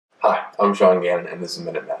Hi, I'm Sean Gannon, and this is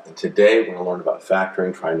minutemath. And today we're going to learn about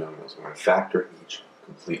factoring trinomials. We're going to factor each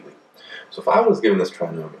completely. So if I was given this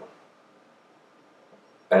trinomial,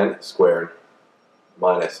 n squared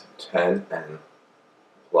minus 10n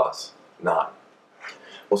plus 9.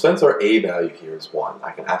 Well, since our a value here is 1,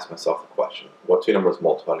 I can ask myself the question, what two numbers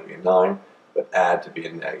multiply to be a 9, but add to be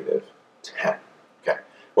a negative 10? Okay,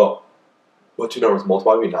 well, what two numbers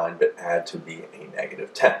multiply to be 9, but add to be a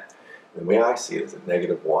negative 10? And the way I see it is a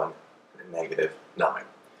negative 1 and a negative 9.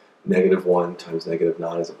 Negative 1 times negative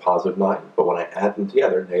 9 is a positive 9, but when I add them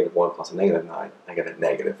together, negative 1 plus a negative 9, I get a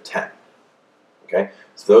negative 10. Okay,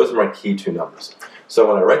 so those are my key two numbers. So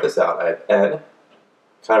when I write this out, I have n,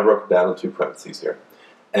 kind of broken down in two parentheses here,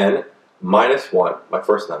 n minus 1, my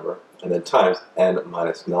first number, and then times n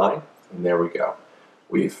minus 9, and there we go.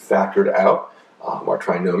 We've factored out our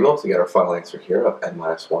trinomial to get our final answer here of n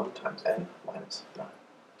minus 1 times n minus 9.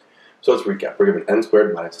 So let's recap. We're given n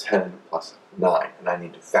squared minus 10 plus 9, and I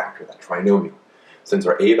need to factor that trinomial. Since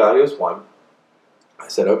our a value is 1, I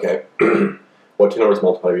said, okay, what two numbers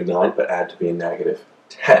multiply to be 9 but add to be a negative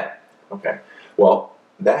 10? Okay, well,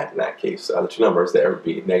 in that case, the two numbers there would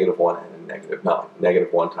be negative 1 and a negative 9.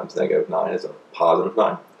 Negative 1 times negative 9 is a positive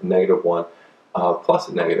 9, and negative 1 plus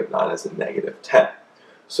a negative 9 is a negative 10.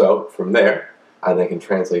 So from there, I then can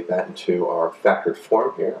translate that into our factored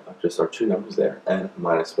form here of just our two numbers there, n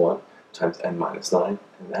minus 1 times n minus 9,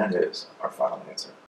 and that is our final answer.